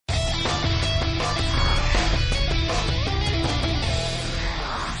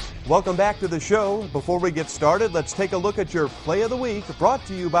Welcome back to the show. Before we get started, let's take a look at your Play of the Week, brought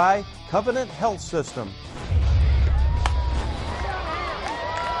to you by Covenant Health System.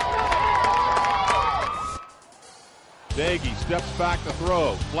 Doege steps back to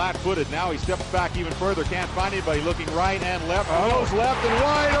throw, flat-footed. Now he steps back even further. Can't find anybody. Looking right and left. Goes left and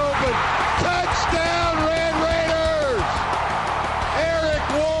wide open. Touchdown, Red Raiders! Eric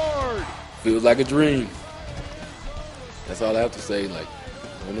Ward. Feels like a dream. That's all I have to say. Like,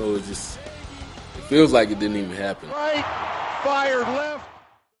 I don't know. It feels like it didn't even happen. Right, fired left.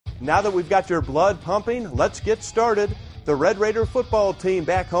 Now that we've got your blood pumping, let's get started. The Red Raider football team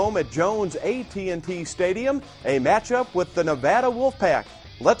back home at Jones AT&T Stadium, a matchup with the Nevada Wolfpack.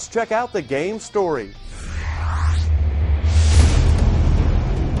 Let's check out the game story.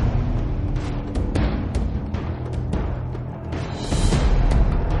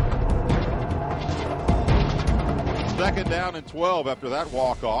 Second down and 12 after that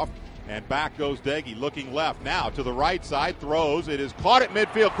walk-off. And back goes Doege, looking left. Now to the right side, throws. It is caught at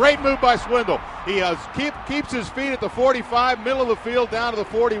midfield. Great move by Swindle. He keeps his feet at the 45, middle of the field, down to the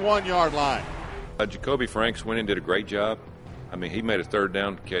 41-yard line. Jacoby Franks went and did a great job. I mean, he made a third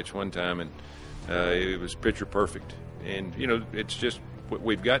down catch one time, and it was picture perfect. And, you know, it's just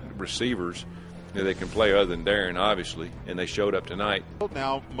we've got receivers that can play other than Darren, obviously, and they showed up tonight.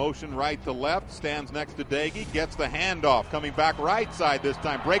 Now motion right to left, stands next to Doege, gets the handoff, coming back right side this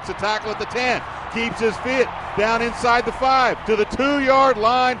time, breaks a tackle at the 10, keeps his feet down inside the 5, to the 2-yard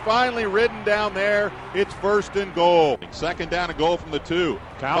line, finally ridden down there. It's first and goal. Second down and goal from the 2.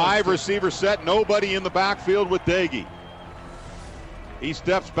 5 receivers set, nobody in the backfield with Doege. He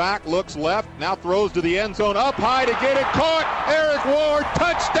steps back, looks left, now throws to the end zone, up high to get it, caught, Eric Ward,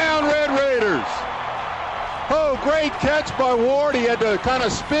 touchdown Red Raiders. Oh, great catch by Ward. He had to kind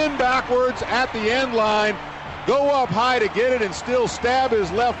of spin backwards at the end line, go up high to get it, and still stab his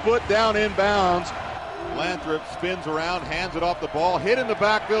left foot down inbounds. Lathrop spins around, hands it off the ball, hit in the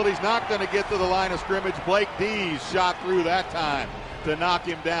backfield. He's not going to get to the line of scrimmage. Blake Dees shot through that time to knock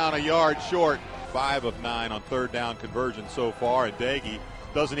him down a yard short. 5 of 9 on third down conversion so far, and Doege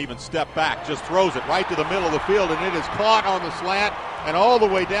doesn't even step back, just throws it right to the middle of the field, and it is caught on the slant and all the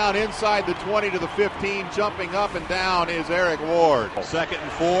way down inside the 20 to the 15. Jumping up and down is Eric Ward. Second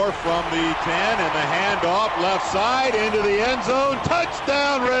and 4 from the 10, and the handoff left side into the end zone.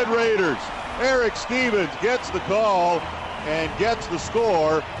 Touchdown Red Raiders. Eric Stevens gets the call and gets the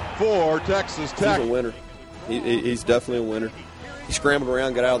score for Texas Tech. He's a winner. He's definitely a winner. He scrambled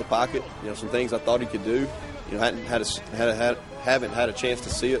around, got out of the pocket. You know, some things I thought he could do. You know, haven't had a chance to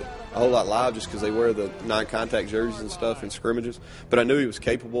see it a whole lot live just because they wear the non-contact jerseys and stuff in scrimmages. But I knew he was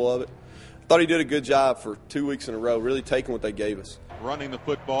capable of it. I thought he did a good job for 2 weeks in a row, really taking what they gave us. Running the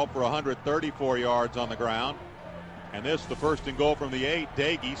football for 134 yards on the ground. And this, the first and goal from the 8.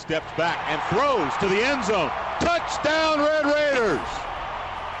 Doege steps back and throws to the end zone. Touchdown Red Raiders!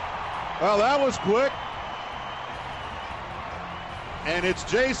 Well, that was quick. And it's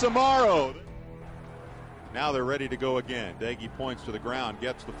Jace Amaro. Now they're ready to go again. Doege points to the ground,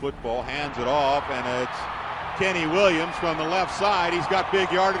 gets the football, hands it off, and it's Kenny Williams from the left side. He's got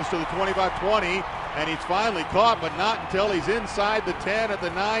big yardage to the 25-20, and he's finally caught, but not until he's inside the 10 at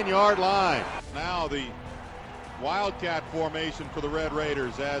the 9-yard line. Now the Wildcat formation for the Red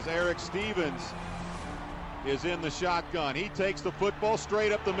Raiders as Eric Stevens is in the shotgun. He takes the football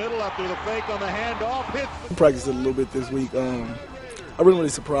straight up the middle after the fake on the handoff. Hits. I practiced it a little bit this week. I'm really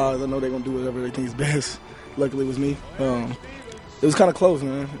surprised. I know they're going to do whatever they think is best. Luckily, it was me. It was kind of close,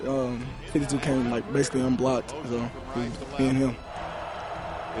 man. 52 came like basically unblocked, so me and him.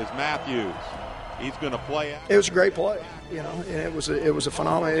 Is Matthews. He's going to play out. It was a great play, you know, and it was a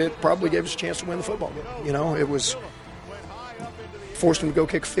phenomenal. It probably gave us a chance to win the football game. You know, it was forced them to go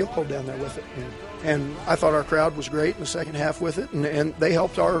kick a field goal down there with it, and I thought our crowd was great in the second half with it, and they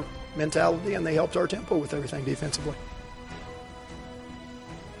helped our mentality and they helped our tempo with everything defensively.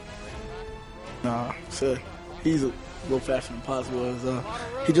 Nah, so he's a little faster than possible.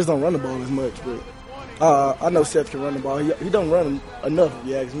 He just don't run the ball as much, but I know Seth can run the ball. He don't run enough, if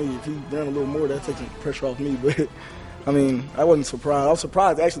you ask me. If he ran a little more, that takes some pressure off me. But, I mean, I wasn't surprised. I was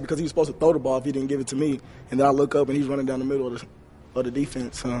surprised, actually, because he was supposed to throw the ball if he didn't give it to me. And then I look up, and he's running down the middle of the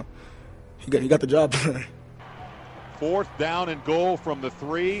defense. He got the job done. Fourth down and goal from the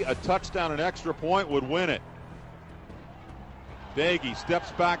 3. A touchdown, an extra point would win it. Doege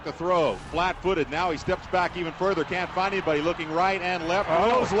steps back to throw, flat-footed. Now he steps back even further. Can't find anybody. Looking right and left.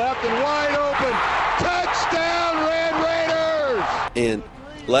 Goes left and wide open. Touchdown, Red Raiders! And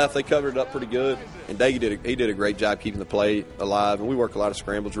left, they covered it up pretty good. And Doege did a great job keeping the play alive. And we work a lot of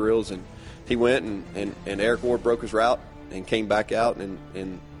scramble drills. And he went and Eric Ward broke his route and came back out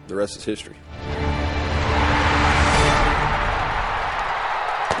and the rest is history.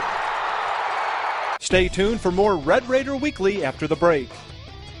 Stay tuned for more Red Raider Weekly after the break.